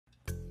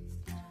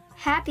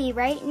Happy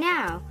Right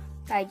Now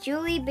by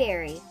Julie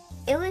Berry,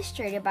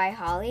 illustrated by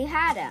Holly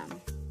Haddam.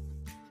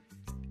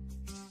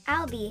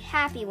 I'll be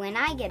happy when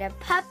I get a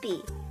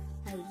puppy,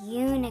 a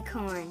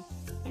unicorn,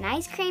 an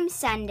ice cream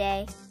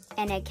sundae,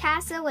 and a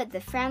castle with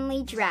a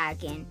friendly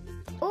dragon.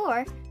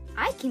 Or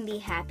I can be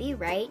happy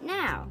right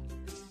now.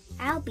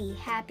 I'll be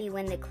happy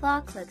when the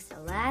clock clicks the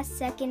last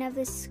second of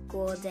the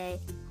school day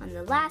on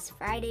the last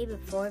Friday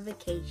before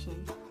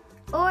vacation.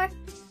 Or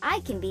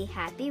I can be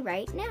happy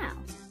right now.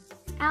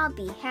 I'll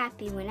be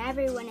happy when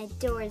everyone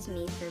adores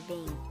me for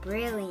being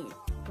brilliant,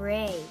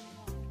 brave,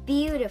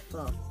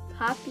 beautiful,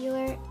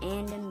 popular,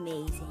 and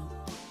amazing.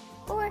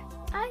 Or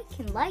I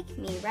can like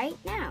me right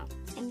now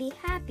and be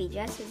happy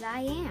just as I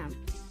am.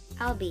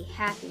 I'll be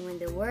happy when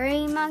the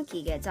worrying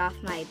monkey gets off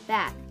my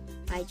back,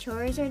 my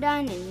chores are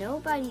done, and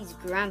nobody's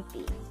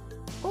grumpy.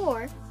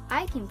 Or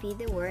I can feed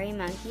the worry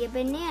monkey a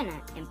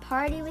banana and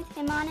party with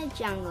him on a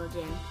jungle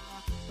gym.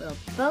 We'll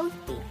both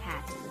be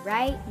happy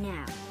right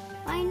now.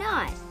 Why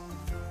not?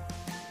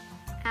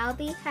 I'll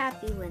be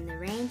happy when the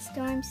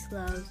rainstorm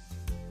slows,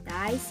 the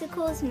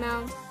icicles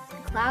melt,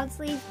 the clouds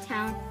leave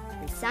town,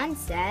 the sun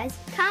says,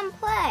 "Come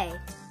play."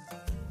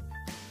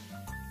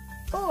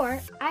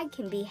 Or I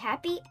can be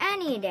happy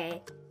any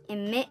day,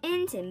 in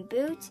mittens and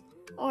boots,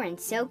 or in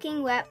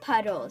soaking wet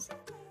puddles.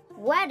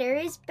 Wetter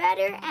is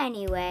better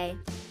anyway.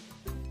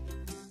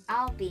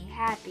 I'll be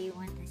happy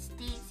when the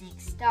sneezing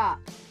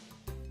stops.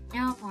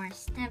 No more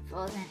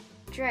sniffles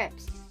and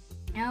drips.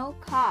 No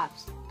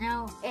coughs,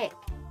 no ick,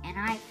 and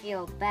I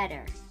feel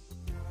better.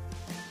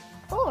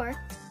 Or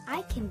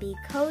I can be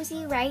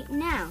cozy right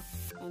now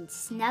and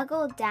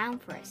snuggle down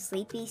for a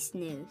sleepy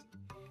snooze.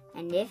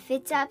 And if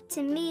it's up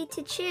to me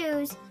to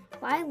choose,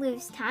 why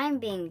lose time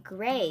being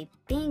gray,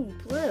 being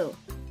blue?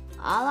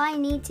 All I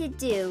need to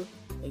do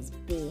is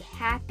be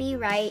happy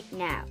right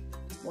now,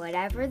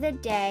 whatever the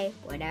day,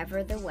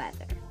 whatever the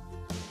weather.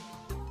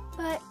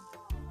 But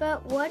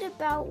what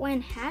about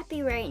when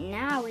happy right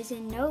now is a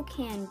no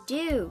can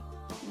do?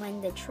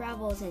 When the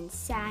troubles and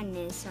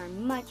sadness are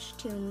much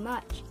too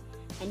much,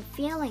 and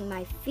feeling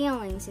my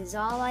feelings is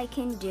all I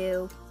can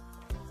do?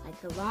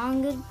 Like a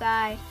long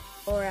goodbye,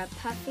 or a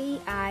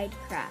puffy-eyed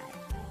cry,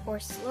 or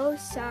slow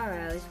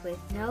sorrows with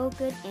no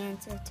good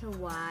answer to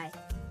why.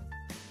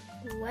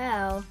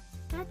 Well,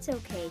 that's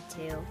okay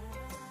too.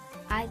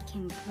 I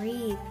can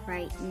breathe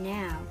right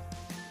now.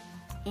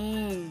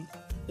 In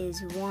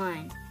is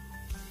 1,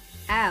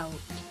 out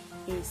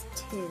is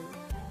 2.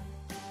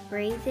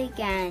 Breathe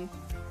again,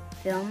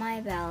 fill my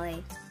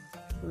belly,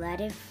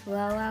 let it flow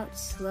out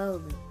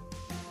slowly.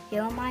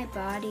 Feel my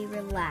body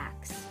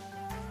relax,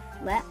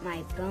 let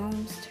my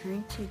bones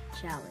turn to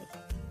jelly.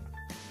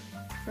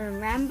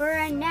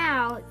 Remember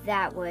now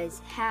that was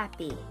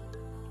happy.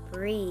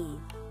 Breathe.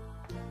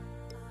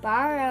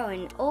 Borrow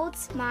an old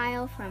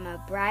smile from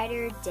a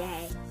brighter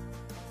day.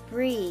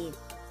 Breathe.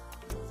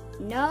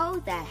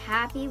 Know that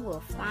happy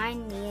will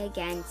find me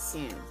again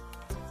soon.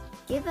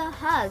 Give a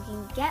hug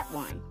and get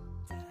one.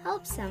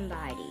 Help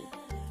somebody.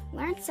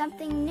 Learn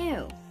something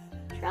new.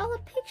 Draw a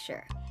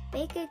picture.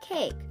 Bake a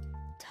cake.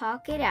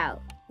 Talk it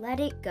out. Let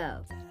it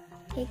go.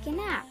 Take a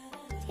nap.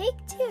 Take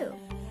 2.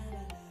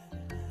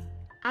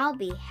 I'll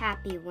be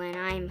happy when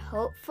I'm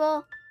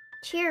hopeful,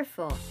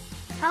 cheerful,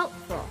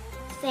 helpful,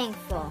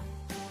 thankful.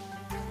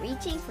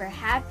 Reaching for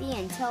happy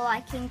until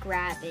I can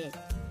grab it.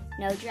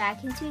 No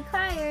dragons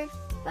required,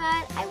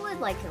 but I would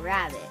like a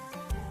rabbit.